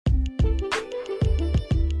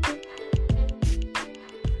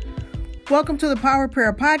Welcome to the Power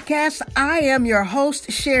Prayer Podcast. I am your host,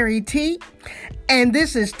 Sherry T, and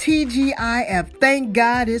this is TGIF. Thank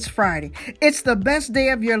God it's Friday. It's the best day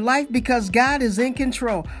of your life because God is in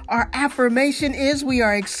control. Our affirmation is we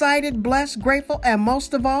are excited, blessed, grateful, and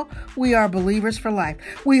most of all, we are believers for life.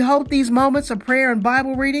 We hope these moments of prayer and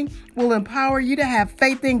Bible reading will empower you to have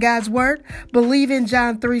faith in God's word, believe in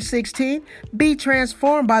John 3:16, be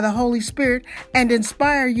transformed by the Holy Spirit, and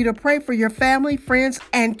inspire you to pray for your family, friends,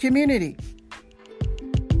 and community.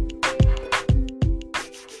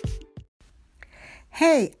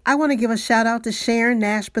 Hey, I want to give a shout out to Sharon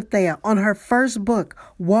Nash Bethea on her first book,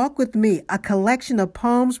 Walk With Me, a collection of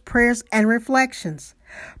poems, prayers, and reflections.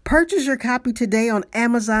 Purchase your copy today on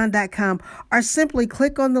Amazon.com or simply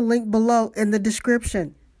click on the link below in the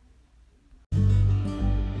description.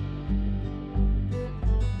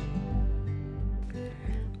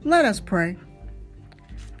 Let us pray.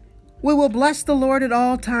 We will bless the Lord at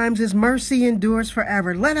all times. His mercy endures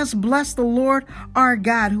forever. Let us bless the Lord our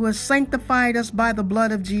God, who has sanctified us by the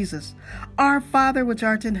blood of Jesus. Our Father, which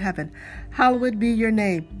art in heaven, hallowed be your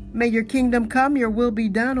name. May your kingdom come, your will be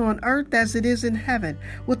done on earth as it is in heaven.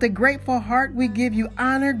 With a grateful heart, we give you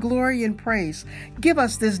honor, glory, and praise. Give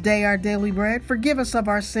us this day our daily bread. Forgive us of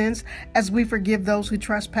our sins as we forgive those who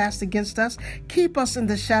trespass against us. Keep us in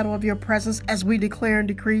the shadow of your presence as we declare and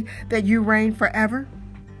decree that you reign forever.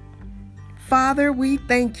 Father, we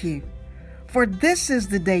thank you, for this is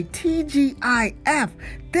the day, TGIF.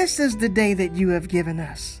 This is the day that you have given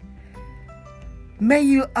us. May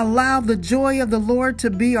you allow the joy of the Lord to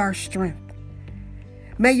be our strength.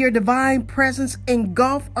 May your divine presence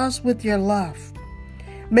engulf us with your love.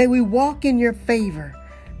 May we walk in your favor.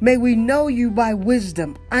 May we know you by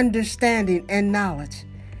wisdom, understanding, and knowledge.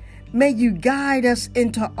 May you guide us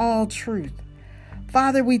into all truth.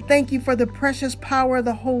 Father, we thank you for the precious power of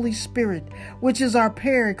the Holy Spirit, which is our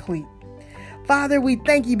paraclete. Father, we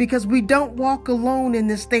thank you because we don't walk alone in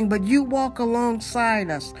this thing, but you walk alongside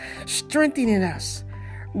us, strengthening us,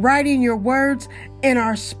 writing your words in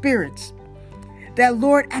our spirits. That,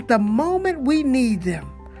 Lord, at the moment we need them,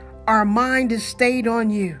 our mind is stayed on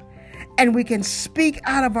you, and we can speak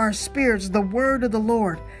out of our spirits the word of the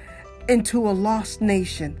Lord into a lost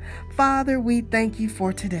nation. Father, we thank you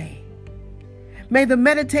for today. May the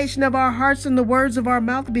meditation of our hearts and the words of our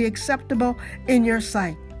mouth be acceptable in your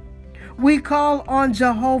sight. We call on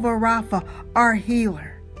Jehovah Rapha, our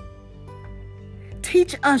healer.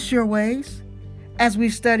 Teach us your ways as we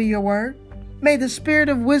study your word. May the spirit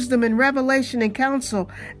of wisdom and revelation and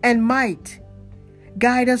counsel and might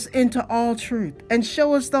guide us into all truth and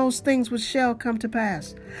show us those things which shall come to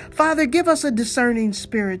pass. Father, give us a discerning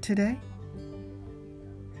spirit today.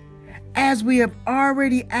 As we have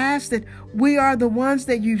already asked that we are the ones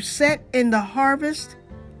that you set in the harvest,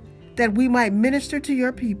 that we might minister to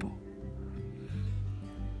your people.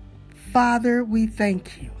 Father, we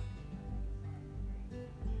thank you.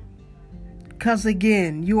 Because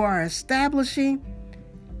again, you are establishing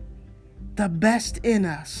the best in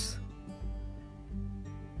us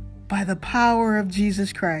by the power of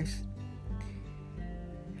Jesus Christ.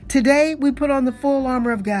 Today, we put on the full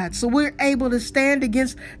armor of God, so we're able to stand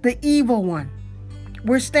against the evil one.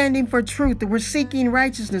 We're standing for truth, we're seeking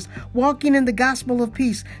righteousness, walking in the gospel of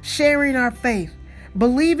peace, sharing our faith,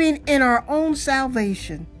 believing in our own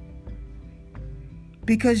salvation,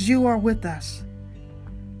 because you are with us.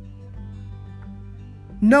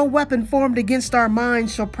 No weapon formed against our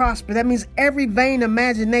minds shall prosper. That means every vain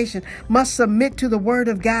imagination must submit to the word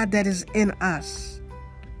of God that is in us.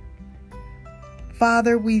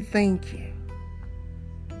 Father, we thank you.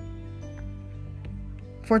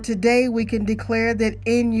 For today we can declare that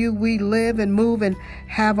in you we live and move and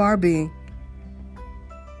have our being.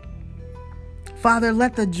 Father,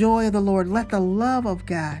 let the joy of the Lord, let the love of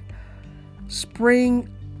God spring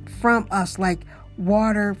from us like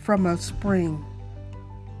water from a spring.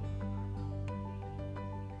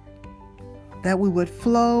 That we would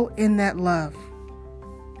flow in that love.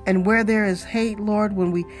 And where there is hate, Lord,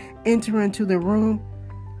 when we enter into the room,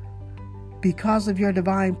 because of your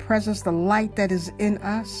divine presence, the light that is in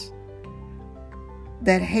us,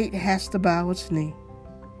 that hate has to bow its knee.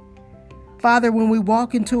 Father, when we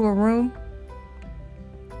walk into a room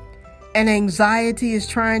and anxiety is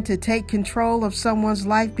trying to take control of someone's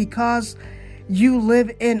life because you live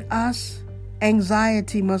in us,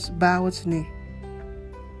 anxiety must bow its knee.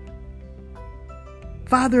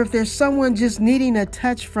 Father, if there's someone just needing a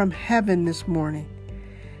touch from heaven this morning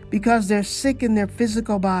because they're sick in their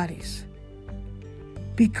physical bodies,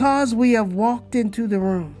 because we have walked into the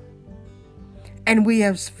room and we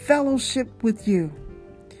have fellowship with you,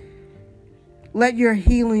 let your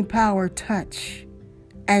healing power touch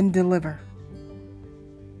and deliver.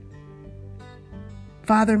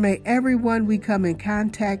 Father, may everyone we come in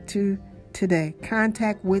contact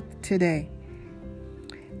with today,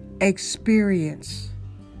 experience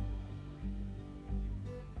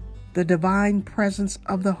the divine presence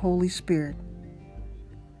of the Holy Spirit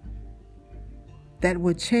that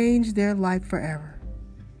would change their life forever.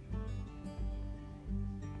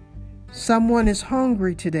 Someone is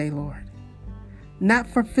hungry today, Lord, not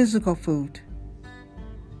for physical food,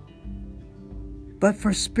 but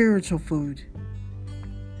for spiritual food.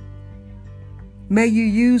 May you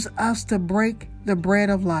use us to break the bread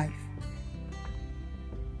of life,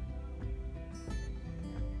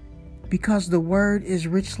 because the word is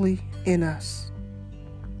richly in us.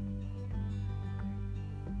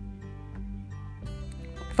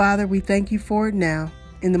 Father, we thank you for it now,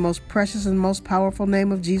 in the most precious and most powerful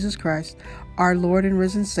name of Jesus Christ, our Lord and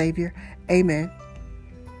risen Savior. Amen.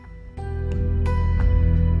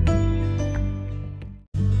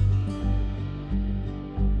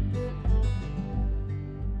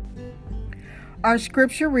 Our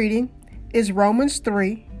scripture reading is Romans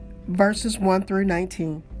 3, verses 1 through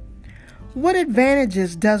 19. What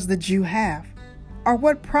advantages does the Jew have? Or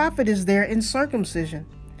what profit is there in circumcision?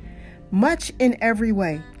 Much in every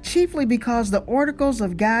way, chiefly because the oracles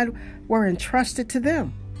of God were entrusted to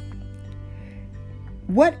them.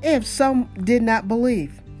 What if some did not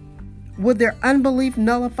believe? Would their unbelief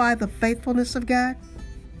nullify the faithfulness of God?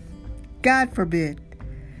 God forbid.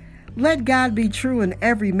 Let God be true and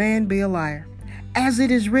every man be a liar. As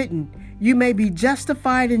it is written, you may be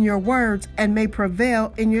justified in your words and may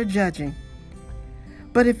prevail in your judging.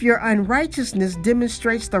 But if your unrighteousness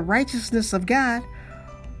demonstrates the righteousness of God,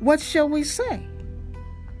 what shall we say?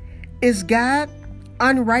 Is God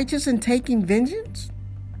unrighteous in taking vengeance?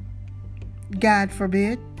 God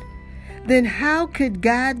forbid. Then how could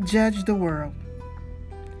God judge the world?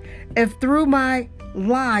 If through my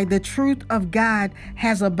lie the truth of God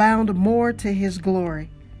has abounded more to his glory,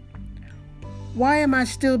 why am I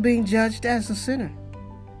still being judged as a sinner?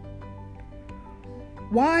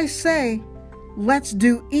 Why say, let's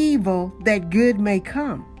do evil that good may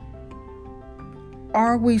come?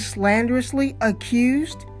 Are we slanderously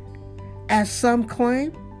accused, as some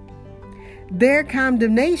claim? Their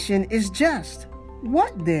condemnation is just.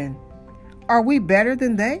 What then? Are we better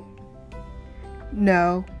than they?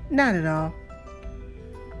 No, not at all.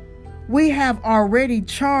 We have already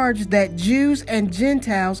charged that Jews and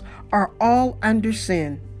Gentiles are all under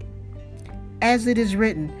sin. As it is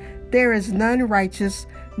written, there is none righteous,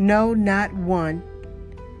 no, not one.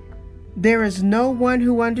 There is no one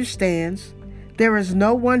who understands. There is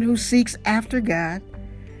no one who seeks after God.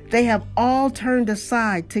 They have all turned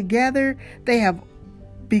aside. Together they have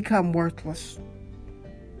become worthless.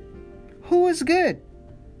 Who is good?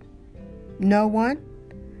 No one.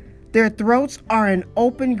 Their throats are an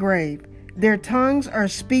open grave. Their tongues are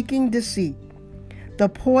speaking deceit. The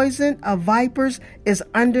poison of vipers is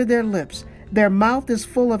under their lips. Their mouth is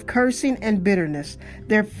full of cursing and bitterness.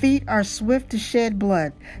 Their feet are swift to shed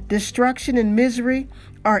blood. Destruction and misery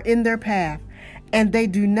are in their path, and they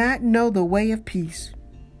do not know the way of peace.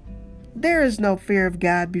 There is no fear of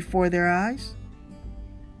God before their eyes.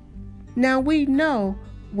 Now we know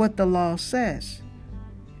what the law says.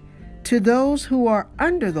 To those who are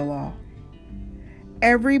under the law,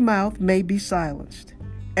 every mouth may be silenced,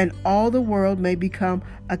 and all the world may become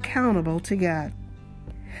accountable to God.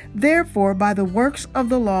 Therefore, by the works of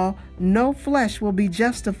the law, no flesh will be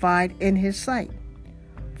justified in his sight,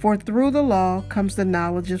 for through the law comes the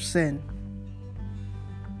knowledge of sin.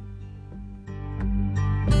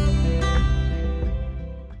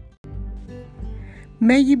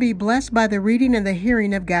 May you be blessed by the reading and the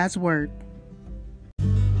hearing of God's Word.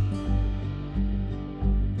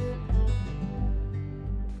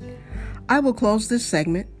 I will close this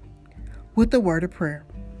segment with the word of prayer.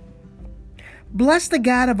 Bless the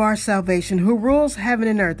God of our salvation, who rules heaven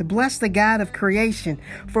and earth. Bless the God of creation,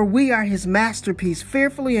 for we are his masterpiece,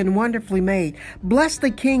 fearfully and wonderfully made. Bless the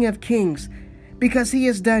King of kings, because he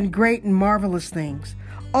has done great and marvelous things.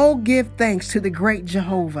 Oh, give thanks to the great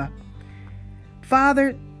Jehovah.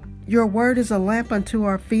 Father, your word is a lamp unto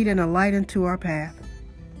our feet and a light unto our path.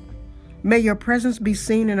 May your presence be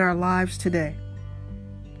seen in our lives today.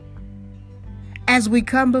 As we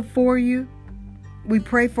come before you, we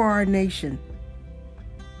pray for our nation.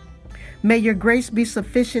 May your grace be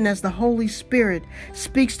sufficient as the Holy Spirit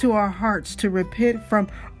speaks to our hearts to repent from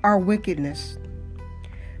our wickedness.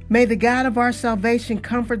 May the God of our salvation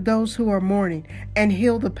comfort those who are mourning and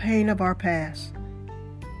heal the pain of our past.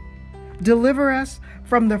 Deliver us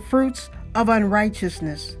from the fruits of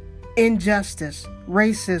unrighteousness, injustice,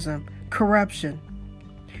 racism, corruption.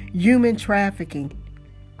 human trafficking.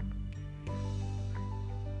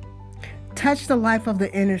 Touch the life of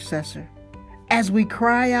the intercessor as we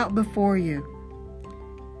cry out before you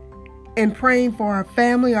and praying for our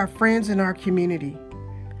family, our friends, and our community.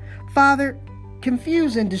 Father,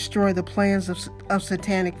 confuse and destroy the plans of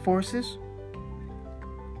satanic forces.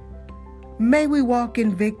 May we walk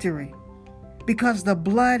in victory because the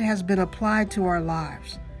blood has been applied to our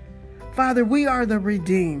lives. Father, we are the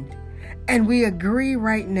redeemed, and we agree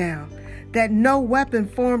right now that no weapon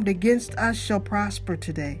formed against us shall prosper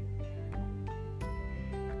today.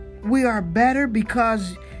 We are better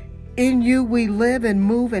because in you we live and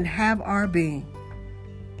move and have our being.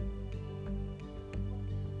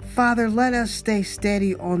 Father, let us stay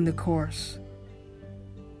steady on the course.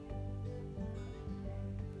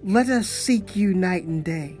 Let us seek you night and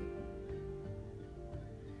day.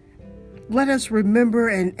 Let us remember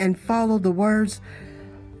and follow the words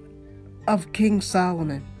of King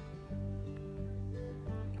Solomon.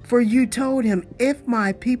 For you told him, if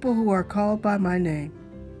my people who are called by my name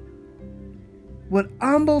would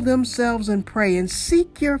humble themselves and pray and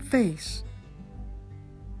seek your face,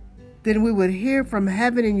 then we would hear from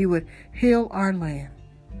heaven and you would heal our land.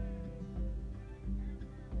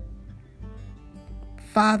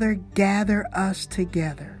 Father, gather us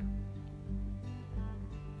together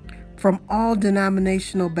from all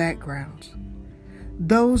denominational backgrounds,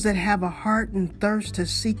 those that have a heart and thirst to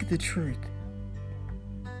seek the truth.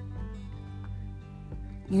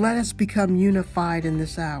 Let us become unified in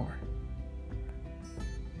this hour,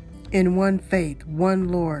 in one faith, one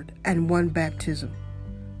Lord, and one baptism.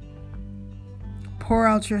 Pour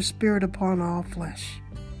out your Spirit upon all flesh,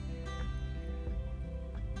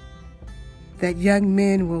 that young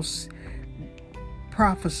men will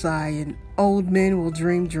prophesy and old men will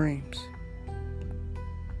dream dreams.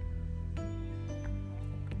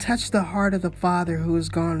 Touch the heart of the father who has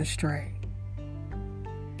gone astray,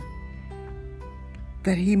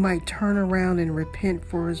 that he might turn around and repent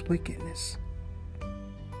for his wickedness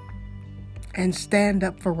and stand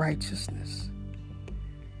up for righteousness.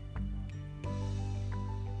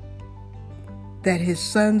 That his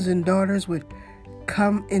sons and daughters would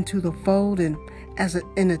come into the fold in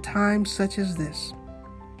a time such as this.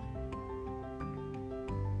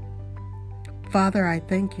 Father, I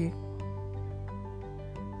thank you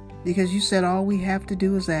because you said all we have to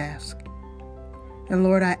do is ask. And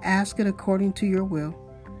Lord, I ask it according to your will,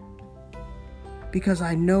 because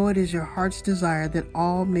I know it is your heart's desire that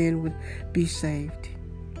all men would be saved.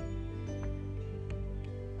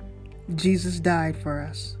 Jesus died for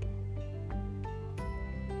us,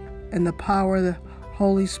 and the power of the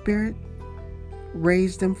Holy Spirit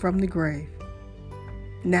raised him from the grave.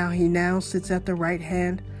 He now sits at the right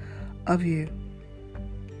hand of you.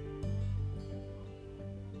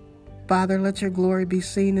 Father, let your glory be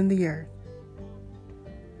seen in the earth.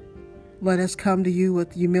 Let us come to you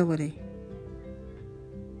with humility.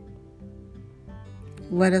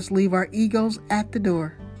 Let us leave our egos at the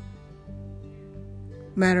door.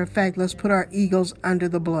 Matter of fact, let's put our egos under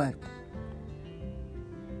the blood,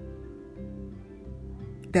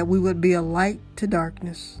 that we would be a light to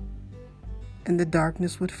darkness, and the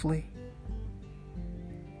darkness would flee.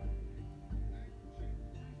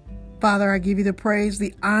 Father, I give you the praise,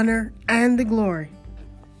 the honor, and the glory.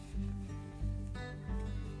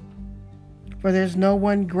 For there's no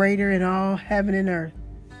one greater in all heaven and earth.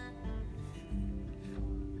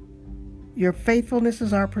 Your faithfulness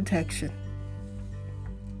is our protection.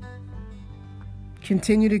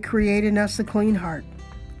 Continue to create in us a clean heart.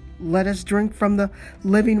 Let us drink from the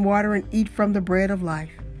living water and eat from the bread of life.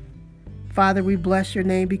 Father, we bless your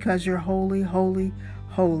name because you're holy, holy,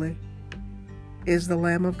 holy is the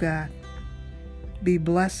Lamb of God. Be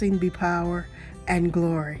blessing, be power, and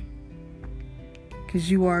glory, because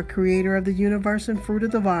you are creator of the universe and fruit of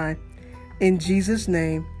the vine. In Jesus'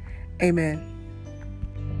 name, amen.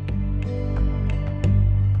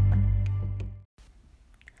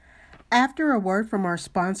 After a word from our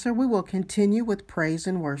sponsor, we will continue with praise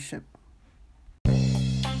and worship.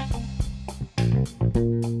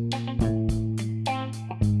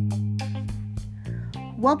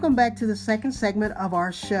 Welcome back to the second segment of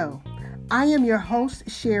our show. I am your host,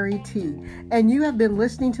 Sherry T., and you have been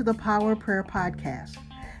listening to the Power Prayer Podcast.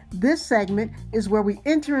 This segment is where we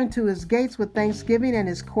enter into his gates with thanksgiving and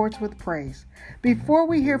his courts with praise. Before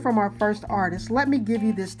we hear from our first artist, let me give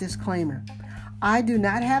you this disclaimer. I do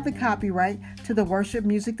not have the copyright to the worship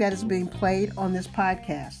music that is being played on this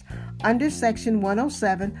podcast. Under Section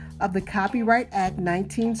 107 of the Copyright Act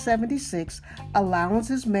 1976, allowance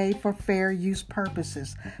is made for fair use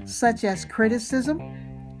purposes, such as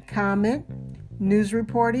criticism, comment, news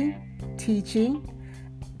reporting, teaching,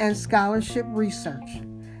 and scholarship research.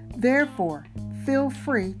 Therefore, feel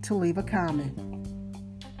free to leave a comment.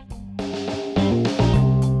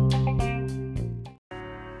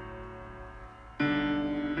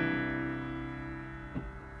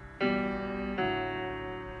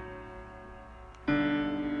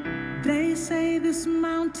 They say this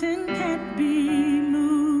mountain can't be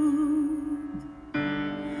moved.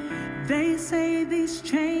 They say these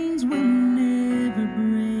chains will never break.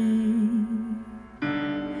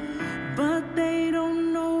 But they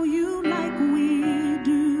don't know you like we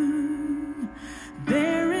do.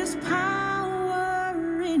 There is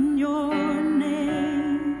power in your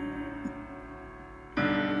name.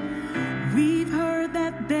 We've heard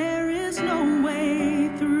that there is no way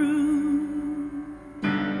through.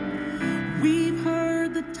 We've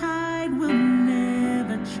heard the tide will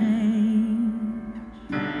never change.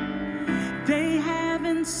 They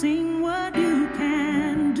haven't seen what you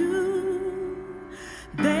can do.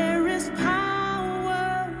 There is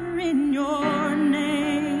power in your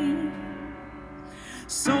name.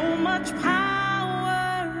 So much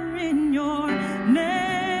power in your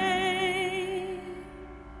name.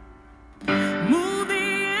 Move the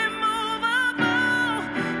immovable,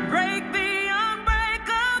 break the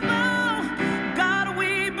unbreakable. God,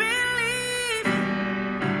 we believe.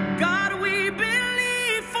 God, we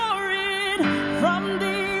believe for it. From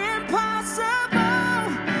the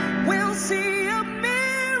impossible, we'll see a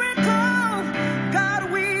miracle.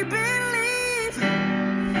 God, we believe.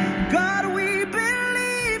 God, we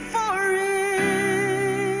believe for it.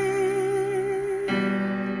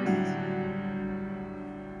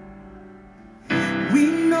 We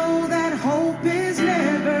know that hope is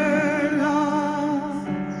never lost.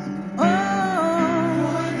 Oh,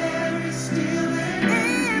 for there is still an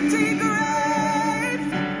empty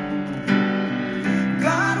grave.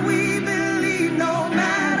 God, we believe no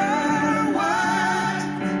matter what.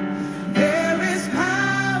 There is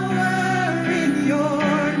power in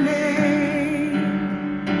your name.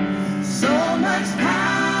 So much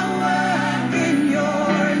power in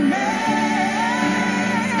your name.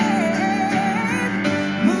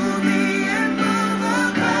 Move the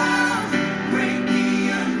immovable, break the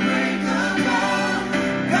unbreakable.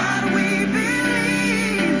 God, we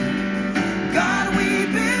believe. God, we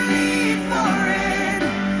believe for it.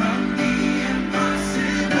 From the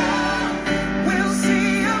impossible, we'll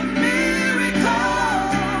see a miracle.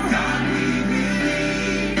 God, we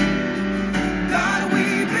believe. God, we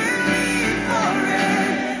believe for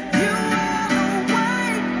it. You are the way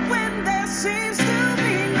when there seems to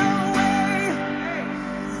be no way.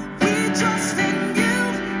 We trust in you,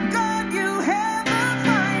 God, you have the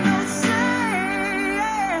final say.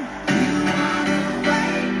 You are the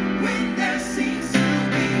way when there seems to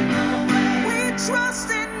be no way. We trust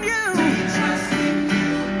in you. We trust in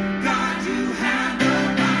you, God, you have the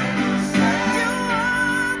final say. You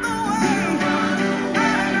are the way. You are the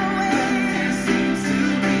way when there seems to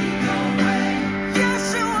be no way. Yes,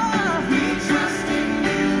 you are. We trust in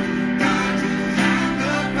you, God, you have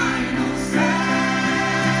the final say.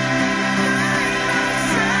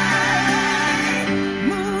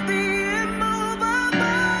 Move the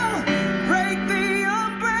immovable, break the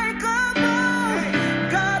unbreakable.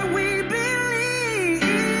 God, we believe.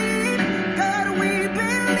 God, we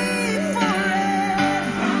believe for it.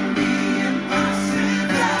 From the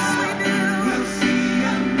impossible, yes, we do. We'll see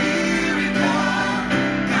a miracle.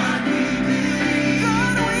 God, we believe.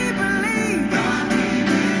 God, we believe. God, we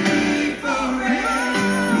believe for it.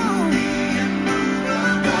 Move the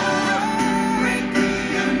immovable, break the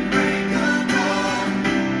unbreakable.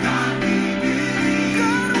 God, we believe.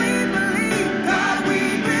 God, we believe. God, we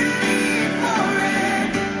believe for it.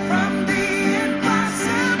 From the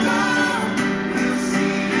impossible, we'll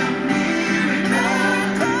see a miracle.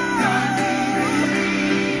 God, we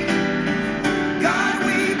believe. God,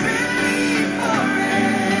 we believe for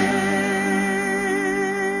it.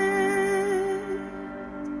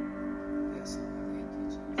 Yes, Lord. Thank you,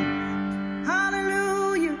 Jesus.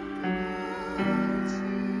 Hallelujah.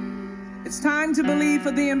 It's time to believe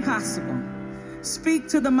for the impossible. Speak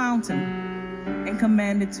to the mountain and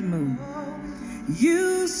command it to move.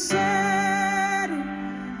 You said it,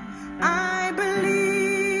 I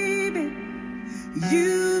believe it.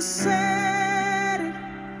 You said it,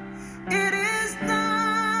 it is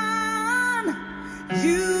done.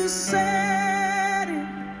 You said it,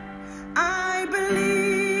 I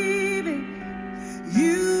believe it.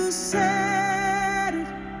 You said it,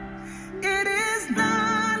 it is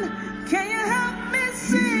done. Can you help me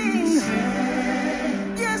sing?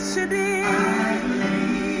 Yes, you did. I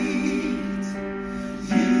believed.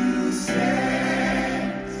 You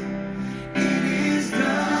said it is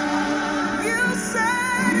done. You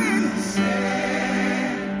said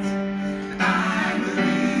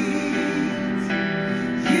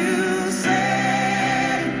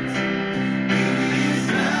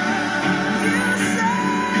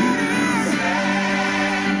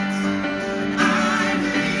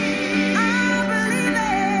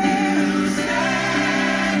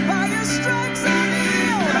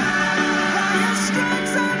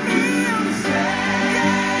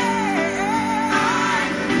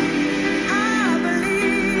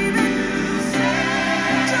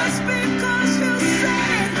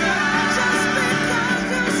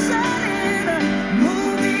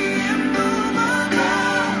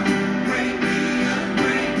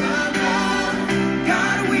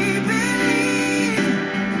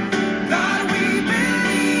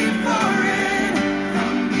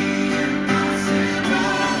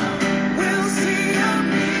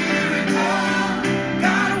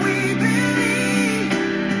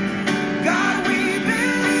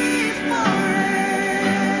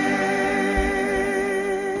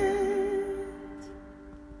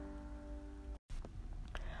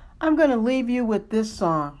going to leave you with this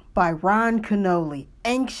song by Ron Canoli,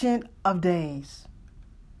 Ancient of Days.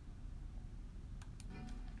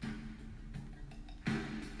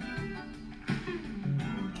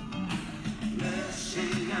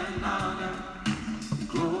 Blessing and honor,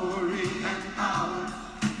 glory and power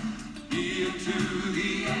be unto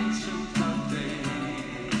the Ancient of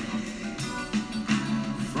Days.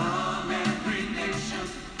 From every nation,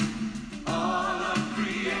 all of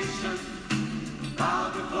creation, bow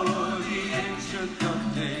before the Ancient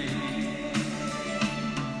of Days.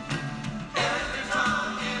 Every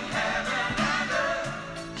tongue in heaven and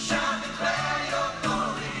earth shall declare your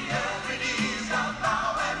glory. Every knee shall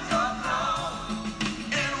bow at your throne.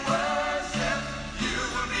 In worship you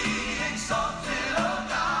will be exalted, O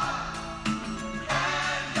God,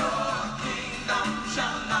 and your kingdom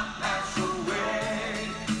shall not pass away,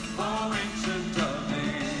 O Ancient of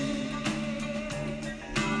Days.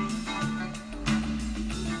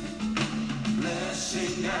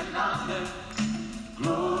 Blessing and honor,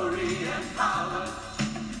 glory and power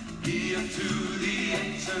be unto the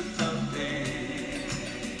Ancient of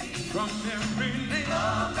Days. From every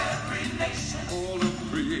nation, all of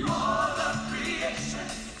creation,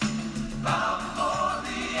 bow before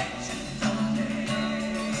the Ancient of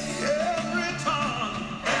Days. Every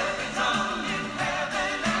tongue in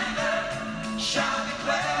heaven and earth shall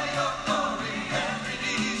declare your glory. Every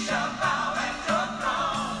knee shall bow at your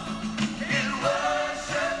throne. In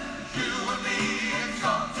worship you will be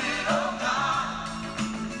exalted, O God,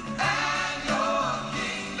 and your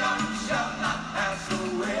kingdom shall not pass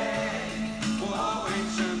away, O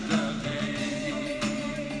Ancient of Days.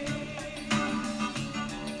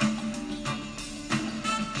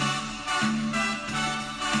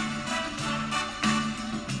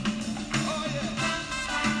 Oh yeah.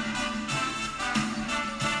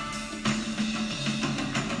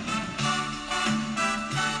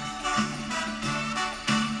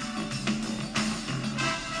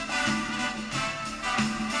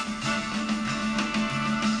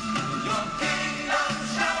 Your kingdom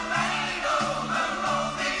shall reign over all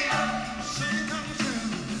the earth. Sing unto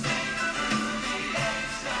the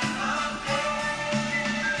Ancient of Days. None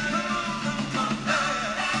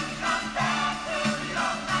can compare to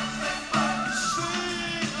your matchless worth.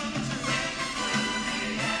 Sing unto the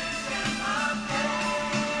Ancient of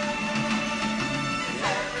Days.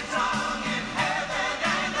 Every tongue in heaven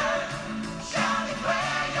and earth shall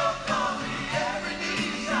declare your glory. Every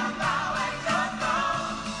knee shall bow at your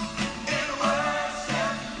throne. In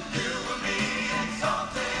worship you will be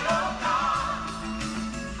exalted, O God,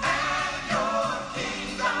 and your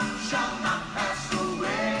kingdom shall not pass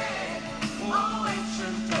away, O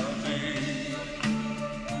Ancient of Days.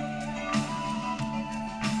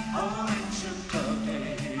 O Ancient of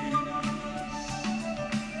Days.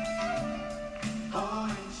 O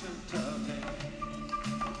Ancient of Days.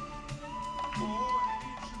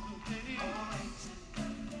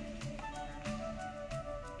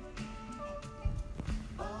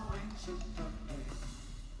 O Ancient of Days.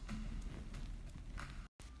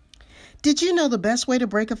 Did you know the best way to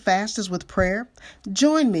break a fast is with prayer?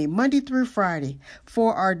 Join me Monday through Friday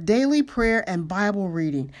for our daily prayer and Bible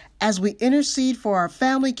reading as we intercede for our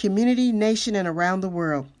family, community, nation, and around the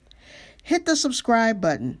world. Hit the subscribe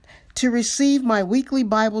button to receive my weekly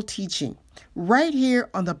Bible teaching right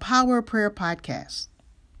here on the Power of Prayer podcast.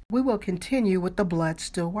 We will continue with The Blood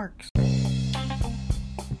Still Works.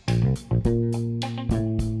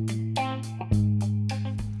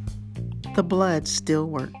 The blood still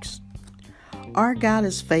works. Our God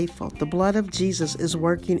is faithful. The blood of Jesus is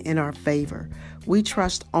working in our favor. We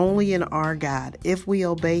trust only in our God. If we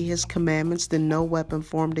obey his commandments, then no weapon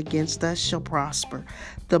formed against us shall prosper.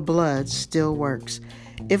 The blood still works.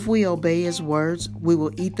 If we obey his words, we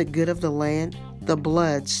will eat the good of the land. The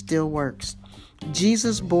blood still works.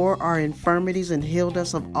 Jesus bore our infirmities and healed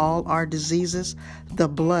us of all our diseases. The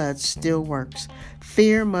blood still works.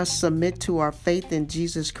 Fear must submit to our faith in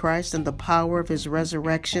Jesus Christ and the power of his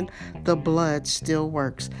resurrection. The blood still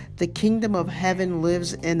works. The kingdom of heaven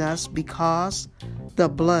lives in us because the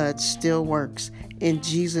blood still works. In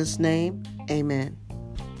Jesus' name, amen.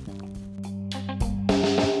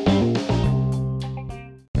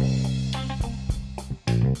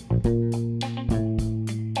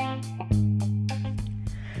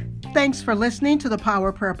 Thanks for listening to the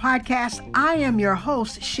Power Prayer Podcast. I am your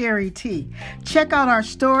host, Sherry T. Check out our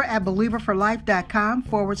store at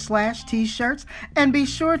believerforlife.com/t-shirts and be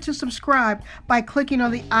sure to subscribe by clicking on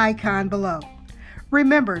the icon below.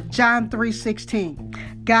 Remember John 3:16.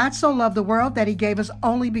 God so loved the world that he gave his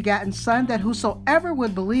only begotten Son, that whosoever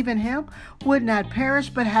would believe in him would not perish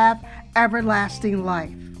but have everlasting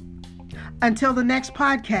life. Until the next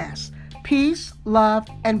podcast, Peace, love,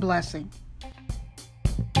 and blessing.